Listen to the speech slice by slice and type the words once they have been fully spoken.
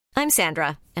I'm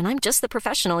Sandra, and I'm just the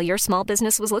professional your small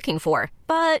business was looking for.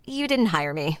 But you didn't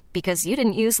hire me because you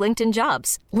didn't use LinkedIn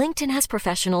Jobs. LinkedIn has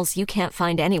professionals you can't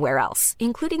find anywhere else,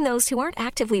 including those who aren't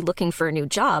actively looking for a new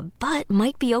job, but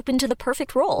might be open to the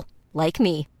perfect role, like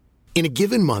me. In a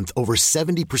given month, over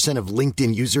 70% of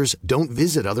LinkedIn users don't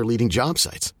visit other leading job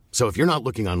sites. So if you're not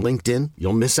looking on LinkedIn,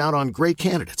 you'll miss out on great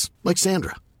candidates like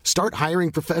Sandra. Start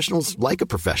hiring professionals like a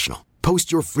professional.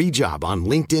 Post your free job on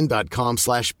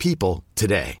linkedin.com/people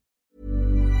today.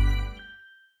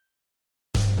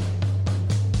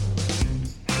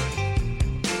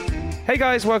 Hey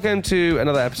guys, welcome to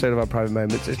another episode of our Private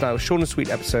Moments. It's now short and sweet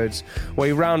episodes where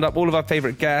we round up all of our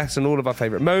favourite guests and all of our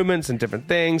favourite moments and different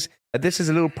things. This is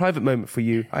a little private moment for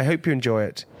you. I hope you enjoy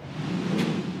it.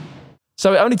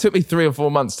 So it only took me 3 or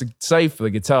 4 months to save for the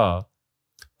guitar,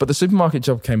 but the supermarket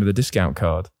job came with a discount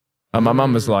card. And my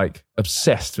mum was like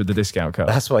obsessed with the discount card.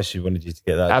 That's why she wanted you to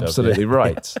get that Absolutely job,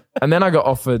 right. And then I got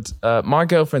offered, my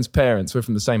girlfriend's parents were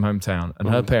from the same hometown, and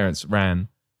her parents ran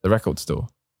the record store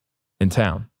in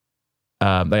town.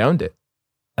 They owned it.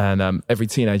 And every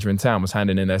teenager in town was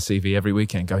handing in their CV every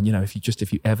weekend going, you know, if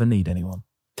you ever need anyone.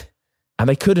 And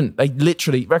they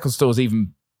literally, record stores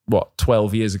even,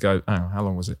 12 years ago, how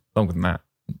long was it? Longer than that.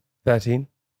 13,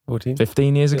 14?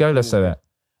 15 years ago, let's say that.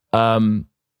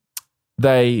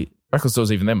 Record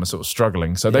stores even then were sort of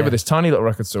struggling. So they were this tiny little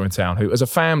record store in town who, as a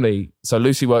family, so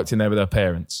Lucy worked in there with her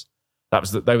parents.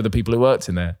 They were the people who worked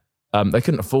in there. They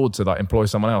couldn't afford to employ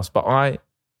someone else. But I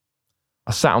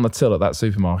sat on the till at that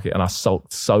supermarket and I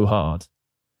sulked so hard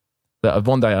that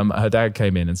one day her dad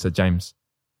came in and said, James,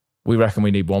 we reckon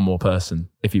we need one more person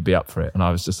if you'd be up for it. And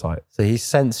I was just like... So he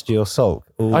sensed your sulk?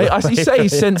 You say he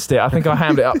sensed it. I think I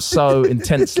hammed it up so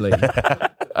intensely.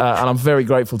 And I'm very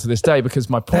grateful to this day because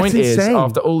my point is,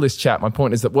 after all this chat, my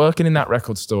point is that working in that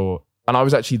record store, and I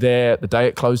was actually there the day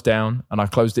it closed down, and I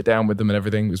closed it down with them and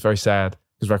everything. It was very sad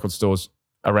because record stores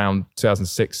around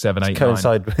 2006, 7, 8, 9.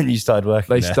 Coincide when you started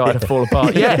working They there. started to fall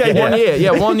apart. 1 year.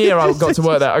 Yeah, 1 year I got to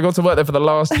work there. I got to work there for the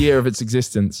last year of its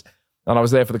existence. And I was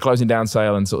there for the closing down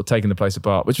sale and sort of taking the place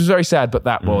apart, which was very sad, but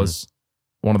that was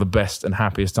one of the best and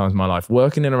happiest times of my life.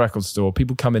 Working in a record store,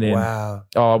 people coming in. Wow.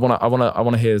 Oh, I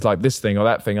want to hear like this thing or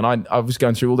that thing. And I was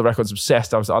going through all the records,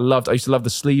 obsessed. I used to love the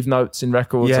sleeve notes in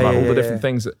records and all the different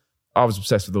things. I was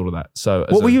obsessed with all of that. So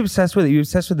what were you obsessed with? Are you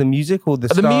obsessed with the music or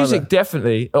the music,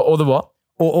 definitely. Or the what?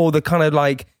 Or the kind of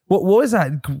like, what is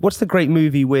that? What's the great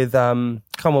movie with, come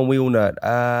on, we all know it.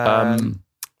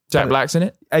 Jack Black's in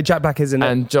it. Jack Black is in it.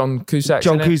 And John Cusack's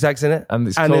in it. Cusack's in it. And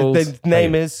it's called... the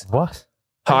name is... What?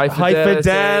 High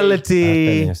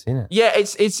Fidelity. I've seen it. Yeah,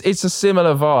 it's a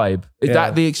similar vibe.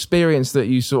 The experience that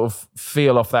you sort of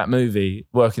feel off that movie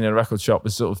working in a record shop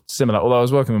was sort of similar. Although I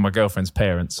was working with my girlfriend's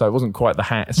parents, so it wasn't quite the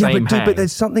same hang. But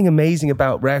there's something amazing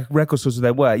about record stores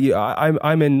there were.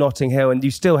 I'm in Notting Hill, and you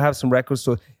still have some record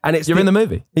stores. And You're in the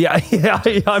movie? Yeah,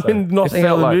 I'm in Notting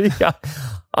Hill. Like... Movie. Yeah.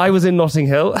 I was in Notting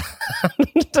Hill.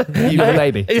 You were the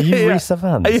baby. You Rhys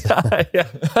Evans? Yeah.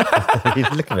 You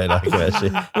look a bit like him,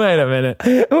 actually. Wait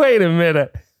a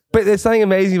minute. But there's something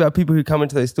amazing about people who come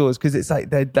into those stores because it's like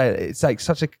it's like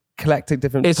such a collective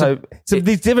different.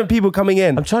 These different people coming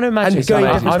in. I'm trying to imagine.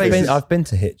 I've been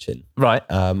to Hitchin. Right.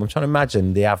 I'm trying to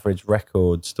imagine the average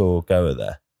record store goer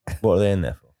there. What are they in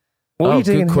there for? What are you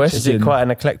doing? Good question. Is it quite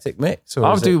an eclectic mix?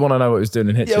 I do want to know what he was doing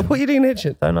in Hitchin. Yeah, what are you doing in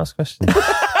Hitchin? Don't ask questions.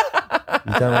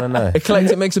 You don't want to know.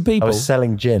 Eclectic mix of people. I was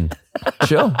selling gin.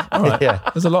 Sure. All right. Yeah.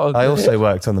 There's a lot of... I also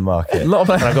worked on the market. A lot of...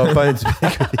 And I got a bone to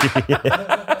pick with you.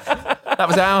 That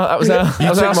was our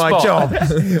You took my job.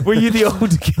 Were you the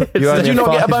older kids? Did you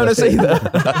not get a bonus either?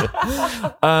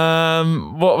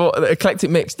 What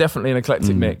eclectic mix? Definitely an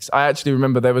eclectic mix. I actually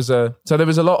remember there was a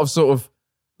lot of sort of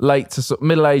late to sort of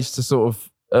middle-aged to sort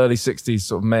of early 60s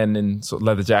sort of men in sort of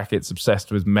leather jackets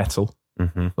obsessed with metal,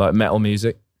 like metal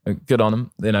music. Good on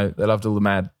them. You know, they loved all the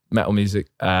mad metal music.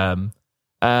 And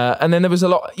then there was a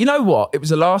lot, you know what? It was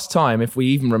the last time, if we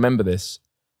even remember this,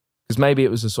 because maybe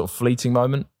it was a sort of fleeting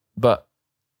moment, but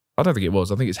I don't think it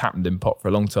was. I think it's happened in pop for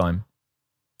a long time.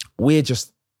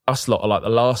 Us lot are like the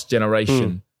last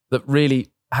generation that really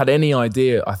had any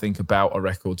idea, I think, about a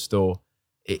record store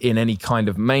in any kind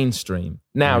of mainstream.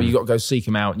 Now you got to go seek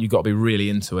them out and you've got to be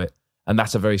really into it. And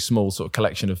that's a very small sort of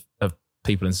collection of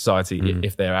people in society,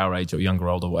 if they're our age or younger,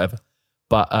 old or whatever.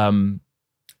 But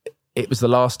it was the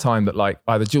last time that like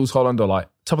either Jools Holland or like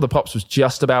Top of the Pops was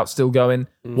just about still going.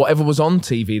 Whatever was on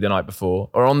TV the night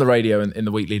before or on the radio in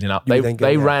the week leading up,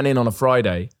 they ran in on a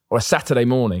Friday or a Saturday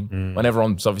morning when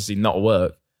everyone's obviously not at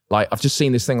work. Like, I've just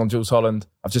seen this thing on Jools Holland.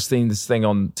 I've just seen this thing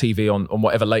on TV on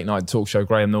whatever late night talk show,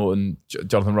 Graham Norton,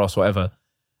 Jonathan Ross, whatever.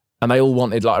 and they all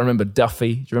wanted, like, I remember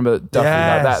Duffy. Do you remember Duffy?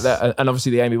 Yes. Like that, and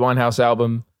obviously the Amy Winehouse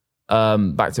album,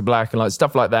 Back to Black, and like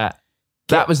stuff like that.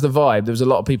 That was the vibe. There was a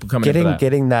lot of people coming in for that.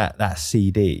 Getting that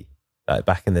CD like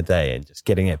back in the day and just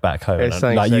getting it back home. It's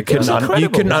And, like so you good.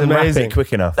 couldn't unwrap amazing. it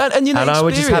quick enough. And you know, I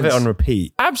would just have it on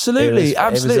repeat. Absolutely, It was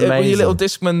absolutely. With your amazing. little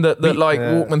Discman that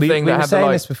Walkman thing we that were had the saying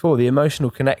like. this before. The emotional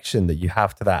connection that you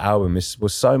have to that album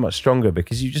was so much stronger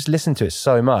because you just listen to it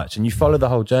so much and you follow the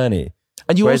whole journey.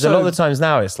 And you Whereas also, a lot of the times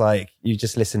now it's like you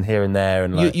just listen here and there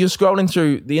and like you're scrolling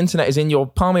through. The internet is in your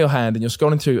palm of your hand, and you're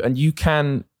scrolling through, and you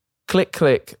can click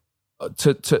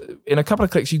to in a couple of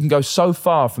clicks you can go so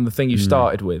far from the thing you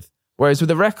started with. Whereas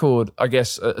with a record, I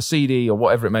guess a CD or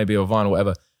whatever it may be, or vinyl,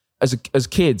 whatever, as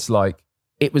kids, like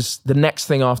it was the next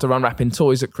thing after unwrapping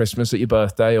toys at Christmas, at your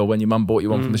birthday, or when your mum bought you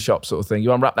one from the shop, sort of thing.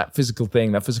 You unwrap that physical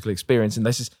thing, that physical experience, and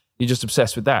you're just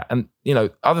obsessed with that. And you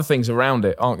know, other things around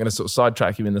it aren't going to sort of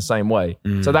sidetrack you in the same way.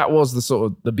 So that was the sort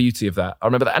of the beauty of that. I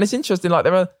remember that, and it's interesting. Like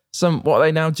there are some, what are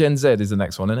they now? Gen Z is the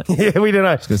next one, isn't it? Yeah, we don't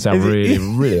know. It's going to sound really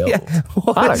old. Yeah.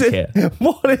 I don't care.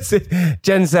 What is it?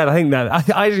 Gen Z, I think that.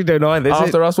 I actually don't know either. Is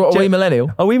After it us, what are we,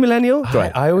 millennial? Are we millennial?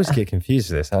 I always get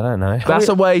confused with this. I don't know. That's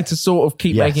a way to sort of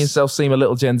keep Yes. making yourself seem a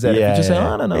little Gen Z. If you just say,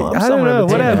 I don't know, I'm I don't somewhere know. in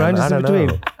between. Whatever. man. I'm just I in don't between.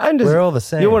 know. I'm just, We're all the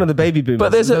same. You're one of the baby boomers. But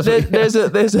there's a Wait, few. what's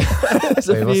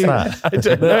that? I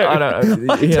don't know. I don't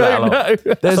know. I You hear that a lot.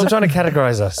 don't know. Stop trying to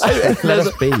categorize us. Let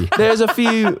us be. There's a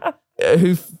few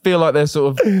who feel like they're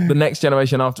sort of the next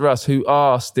generation after us who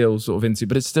are still sort of into,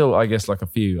 but it's still, I guess, like a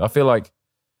few. I feel like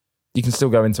you can still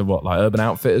go into like Urban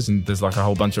Outfitters and there's like a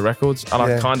whole bunch of records. And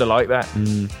I kind of like that.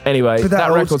 Anyway, But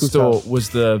that old record school store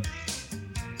was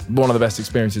one of the best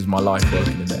experiences of my life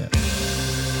working in there.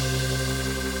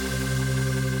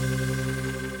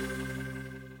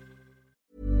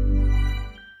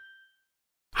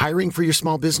 Hiring for your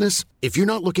small business? If you're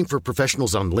not looking for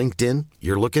professionals on LinkedIn,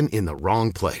 you're looking in the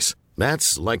wrong place.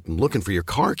 That's like looking for your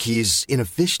car keys in a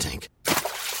fish tank.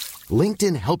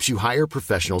 LinkedIn helps you hire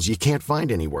professionals you can't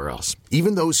find anywhere else,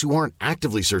 even those who aren't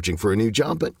actively searching for a new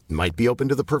job but might be open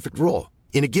to the perfect role.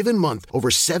 In a given month, over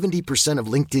 70% of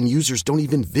LinkedIn users don't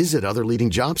even visit other leading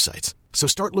job sites. So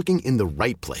start looking in the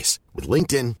right place. With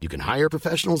LinkedIn, you can hire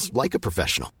professionals like a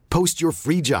professional. Post your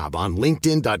free job on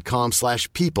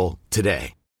linkedin.com/people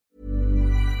today.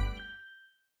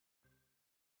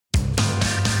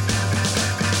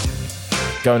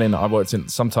 Going in, I worked in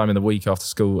sometime in the week after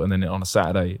school and then on a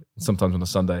Saturday, sometimes on a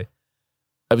Sunday.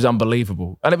 It was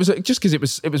unbelievable. And it was just because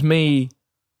it was me,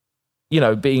 you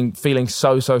know, feeling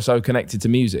so connected to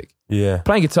music. Yeah.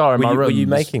 Playing guitar in my room. Were you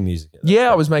making music?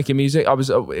 Yeah, I was making music. I was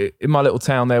in my little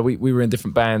town there. We were in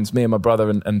different bands, me and my brother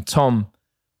and Tom,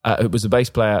 who was a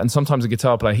bass player and sometimes a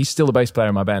guitar player. He's still the bass player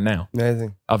in my band now.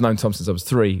 Amazing. I've known Tom since I was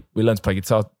 3. We learned to play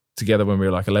guitar together when we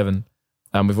were like 11.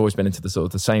 And we've always been into the sort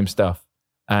of the same stuff.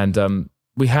 And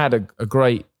we had a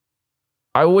great,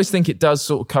 I always think it does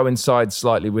sort of coincide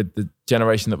slightly with the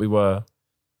generation that we were.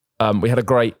 We had a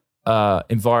great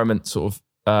environment, sort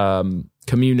of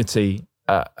community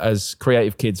as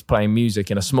creative kids playing music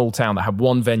in a small town that had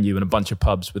one venue and a bunch of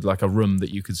pubs with like a room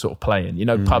that you could sort of play in. You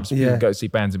know, pubs, you can go see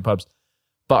bands in pubs.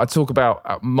 But I talk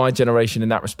about my generation in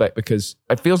that respect because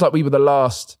it feels like we were the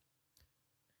last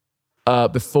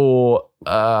before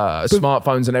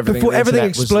smartphones and everything. Before everything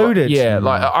exploded.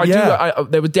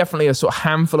 There were definitely a sort of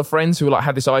handful of friends who like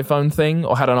had this iPhone thing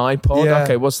or had an iPod. Yeah.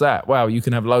 Okay, what's that? Wow, you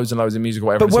can have loads and loads of music or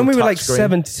whatever. But It's when all we were like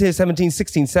touchscreen. 17,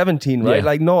 17, right? Yeah.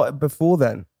 Like not before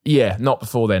then. Yeah, not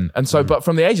before then. And so, but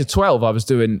from the age of 12, I was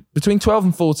doing, between 12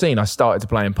 and 14, I started to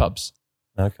play in pubs.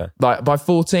 Okay. Like by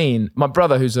 14, my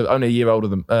brother, who's only a year older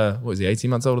than, what is he, 18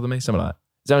 months older than me? Something like that.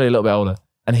 He's only a little bit older.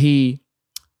 And he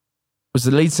was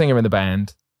the lead singer in the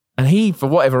band. And he, for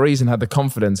whatever reason, had the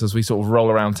confidence as we sort of roll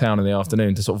around town in the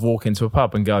afternoon to sort of walk into a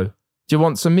pub and go, do you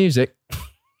want some music?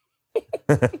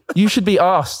 You should be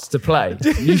asked to play.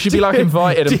 You should be like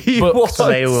invited and booked. So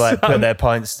they all like put their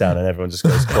pints down and everyone just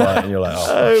goes quiet and you're like,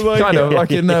 oh. my Kind of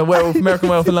like in American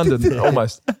Werewolf in London,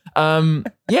 almost.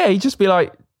 Yeah, he'd just be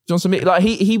like, do you want some music? Like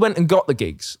he went and got the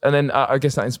gigs. And then I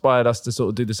guess that inspired us to sort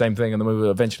of do the same thing. And then we were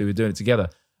eventually doing it together.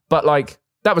 But like,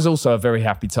 that was also a very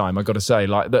happy time, I got to say.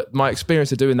 Like that, my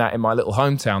experience of doing that in my little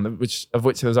hometown, of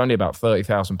which there was only about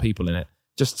 30,000 people in it,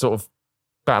 just sort of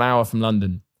about an hour from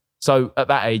London. So at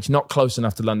that age, not close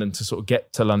enough to London to sort of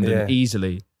get to London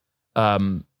easily,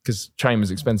 because train was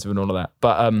expensive and all of that.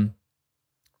 But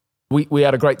we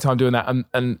had a great time doing that.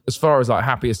 And as far as like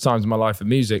happiest times in my life of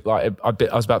music, like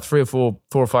I was about 4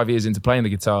 or 5 years into playing the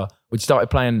guitar. We started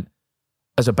playing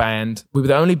as a band. We were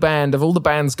the only band of all the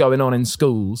bands going on in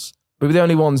schools. We were the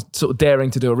only ones sort of daring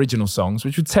to do original songs,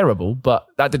 which was terrible, but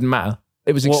that didn't matter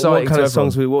It was What exciting. kind to of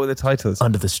songs? everyone. What were the titles?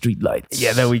 Under the Streetlights.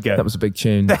 Yeah, there we go. That was a big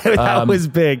tune. That was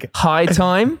big. High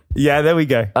Time. Yeah, there we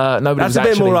go. Nobody That's was a bit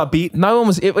actually, more upbeat. No one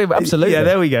was. Absolutely. Yeah,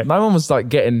 there we go. No one was like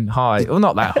getting high. Well,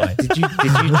 not that high. Did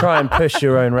you try and push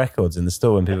your own records in the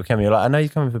store when people came in? You're like, I know you're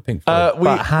coming for Pink Floyd,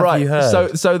 but have you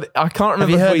heard? So I can't remember. Have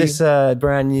you heard if this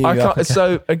brand new? I can't.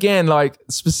 So again, like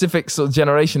specific sort of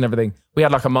generation, and everything. We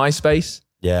had like a MySpace.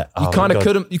 Yeah, You kind of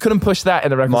couldn't. You couldn't push that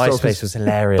in the record store. MySpace was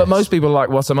hilarious. But most people were like,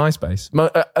 what's a MySpace?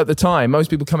 At the time,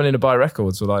 most people coming in to buy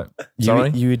records were like,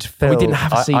 sorry? You would fill. We didn't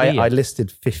have a CD I yet.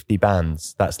 listed 50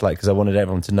 bands. That's like, because I wanted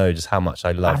everyone to know just how much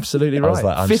I loved. Absolutely I was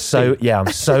right. like, 50. I'm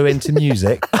so into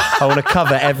music. I want to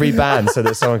cover every band so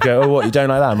that someone go, oh, what, you don't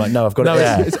like that? I'm like, no, I've got No, it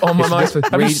there. it's on my MySpace.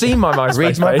 Have you seen my MySpace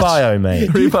Read my page? bio,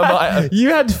 mate. Read my bio. You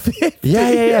had 50.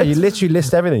 Yeah. You literally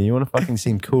list everything. You want to fucking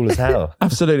seem cool as hell.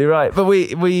 Absolutely right. But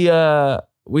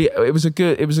it was a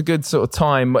good sort of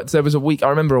time. But there was a week. I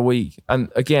remember a week,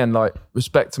 and again, like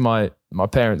respect to my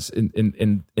parents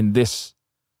in this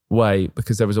way,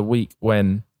 because there was a week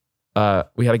when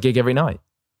we had a gig every night.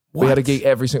 What? We had a gig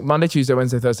every single Monday, Tuesday,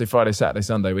 Wednesday, Thursday, Friday, Saturday,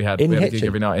 Sunday. We had a gig Hitchin?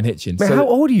 every night in Hitchin. Man, how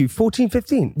old are you? 14,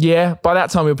 15? Yeah, by that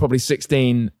time we were probably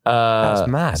 16. That's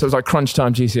mad. So it was like crunch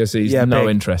time GCSEs, Yeah, no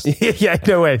big. interest. Yeah,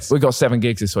 no ways. We got 7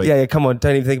 gigs this week. Yeah, come on.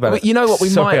 Don't even think about it. You know what we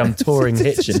Sorry, might... I'm touring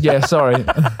Hitchin. Yeah, sorry.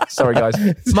 Sorry, guys.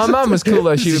 My mum was cool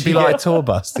though. She would Did be you get like... a tour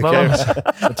bus to My go?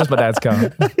 mum's, just my dad's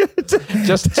car.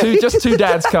 just two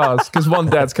dad's cars, because one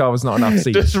dad's car was not enough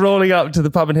seats. Just rolling up to the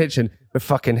pub in Hitchin. We're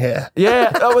fucking here.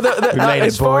 Yeah, made it,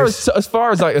 as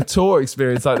far as like a tour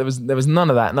experience, like there was none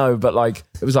of that. No, but like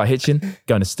it was like Hitchin,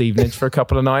 going to Stevenage for a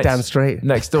couple of nights. Damn straight.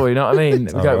 Next door, you know what I mean?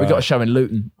 We got a show in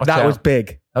Luton. Watch That out. was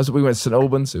big. We went to St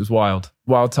Albans. It was wild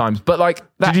times. But like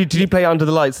that, Did you play Under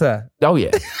the Lights there? oh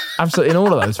yeah, absolutely in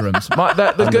all of those rooms.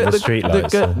 Under the street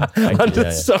lights.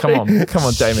 Come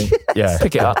on, Jamie. Yeah.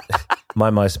 Pick it up. My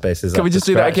MySpace is Can up we to just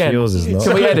do that scratch. again? Yours is not.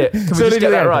 Can we edit? Can we So just do get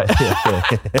that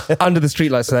that. right? Under the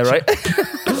streetlights there,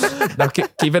 right? No,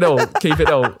 keep it all. Keep it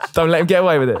all. Don't let him get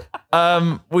away with it.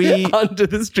 Under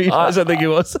the streetlights, I think it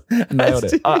was. Nailed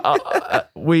it.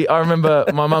 I remember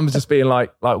my mum was just being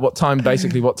like, what time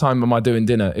am I doing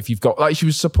dinner? If you've got, like, she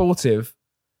was supportive.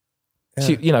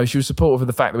 Yeah. She was supportive of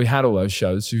the fact that we had all those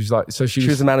shows. She was like, she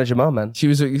was the manager mum, man. She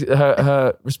was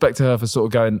her respect to her for sort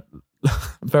of going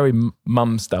very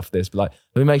mum stuff. This, but like,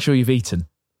 let me make sure you've eaten.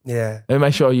 Yeah. Let me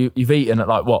make sure you've eaten at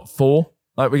like what 4?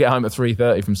 Like we get home at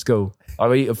 3:30 from school.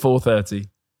 I eat at 4:30.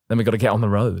 Then we got to get on the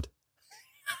road.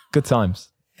 Good times.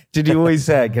 Did you always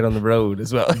say get on the road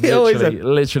as well?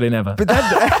 Literally never. But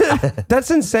that's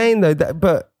insane though.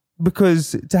 But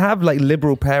because to have like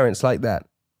liberal parents like that,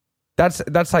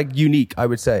 that's like unique, I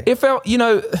would say. It felt,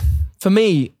 for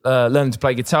me, learning to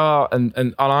play guitar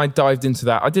and I dived into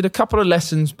that. I did a couple of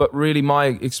lessons, but really my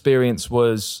experience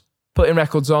was putting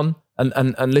records on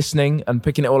and listening and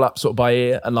picking it all up sort of by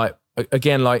ear. And like,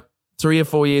 again, like 3 or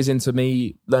 4 years into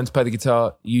me learning to play the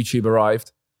guitar, YouTube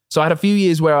arrived. So I had a few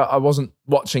years where I wasn't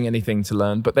watching anything to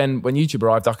learn. But then when YouTube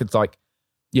arrived, I could like,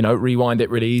 rewind it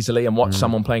really easily and watch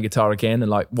someone playing guitar again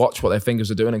and like watch what their fingers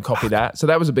are doing and copy that. So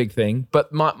that was a big thing.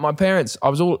 But my parents, I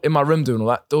was all in my room doing all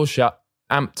that, door shut,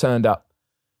 amp turned up.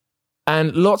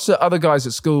 And lots of other guys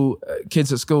at school,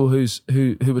 kids at school who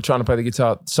were trying to play the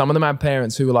guitar, some of them had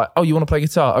parents who were like, oh, you want to play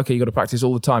guitar? Okay, you got to practice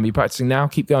all the time. Are you practicing now?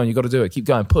 Keep going. You got to do it. Keep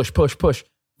going. Push, push, push.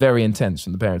 Very intense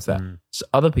from the parents there. So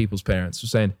other people's parents were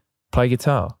saying, play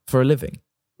guitar for a living.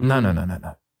 No.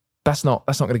 That's not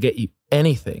going to get you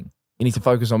anything. You need to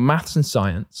focus on maths and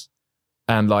science.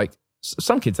 And like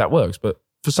some kids that works, but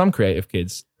for some creative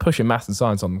kids, pushing maths and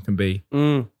science on them can be,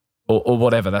 or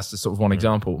whatever. That's just sort of one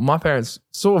example. My parents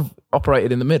sort of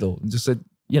operated in the middle and just said,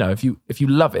 if you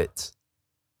love it,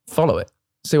 follow it.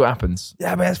 See what happens.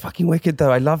 Yeah, but that's fucking wicked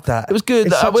though. I love that. It was good.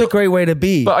 It's such a great way to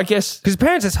be. But I guess... Because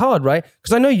parents, it's hard, right?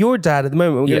 Because I know your dad at the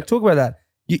moment, we're going to talk about that.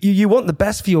 You want the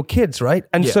best for your kids, right?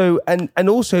 And so, and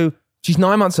also... She's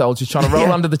 9 months old. She's trying to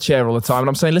roll under the chair all the time. And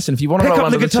I'm saying, listen, if you want to Pick roll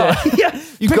up under the guitar. chair... Yeah,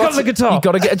 pick up the guitar. You've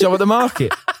got to get a job at the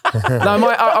market. No,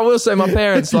 I will say my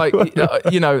parents, like,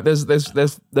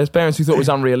 there's parents who thought it was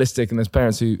unrealistic and there's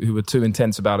parents who were too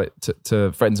intense about it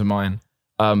to friends of mine.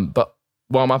 But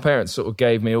while my parents sort of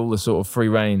gave me all the sort of free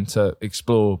reign to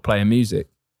explore playing music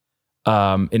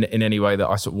in any way that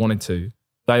I sort of wanted to,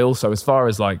 they also, as far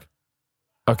as like,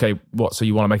 okay, so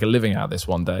you want to make a living out of this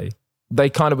one day?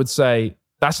 They kind of would say,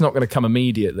 that's not going to come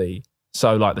immediately.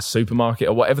 So like the supermarket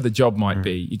or whatever the job might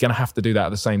be, you're going to have to do that at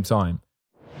the same time.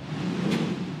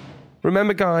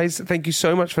 Remember, guys, thank you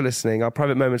so much for listening. Our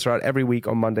private moments are out every week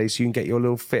on Monday, so you can get your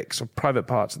little fix of private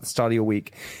parts at the start of your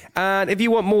week. And if you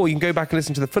want more, you can go back and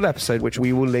listen to the full episode, which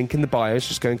we will link in the bios.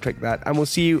 Just go and click that. And we'll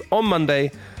see you on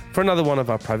Monday for another one of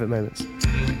our private moments.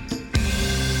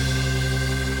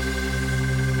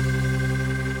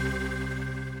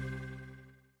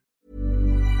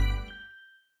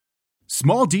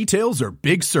 Small details are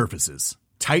big surfaces.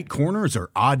 Tight corners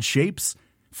are odd shapes.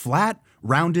 Flat,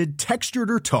 rounded, textured,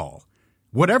 or tall.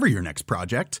 Whatever your next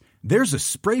project, there's a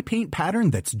spray paint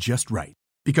pattern that's just right.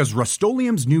 Because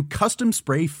Rust-Oleum's new Custom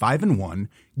Spray 5-in-1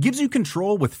 gives you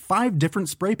control with 5 different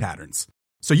spray patterns.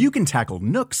 So you can tackle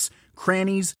nooks,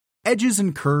 crannies, edges,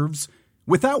 and curves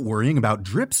without worrying about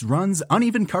drips, runs,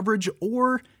 uneven coverage,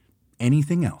 or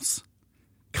anything else.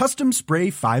 Custom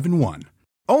Spray 5-in-1.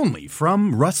 Only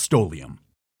from Rust-Oleum.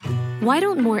 Why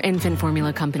don't more infant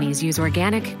formula companies use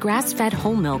organic, grass-fed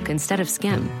whole milk instead of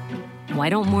skim? Why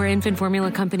don't more infant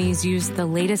formula companies use the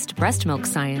latest breast milk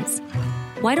science?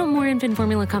 Why don't more infant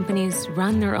formula companies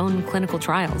run their own clinical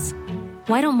trials?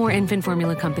 Why don't more infant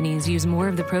formula companies use more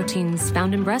of the proteins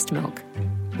found in breast milk?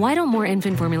 Why don't more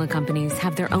infant formula companies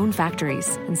have their own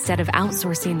factories instead of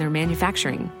outsourcing their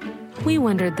manufacturing? We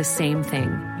wondered the same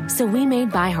thing. So we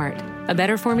made ByHeart, a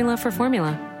better formula for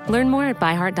formula. Learn more at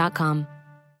byheart.com.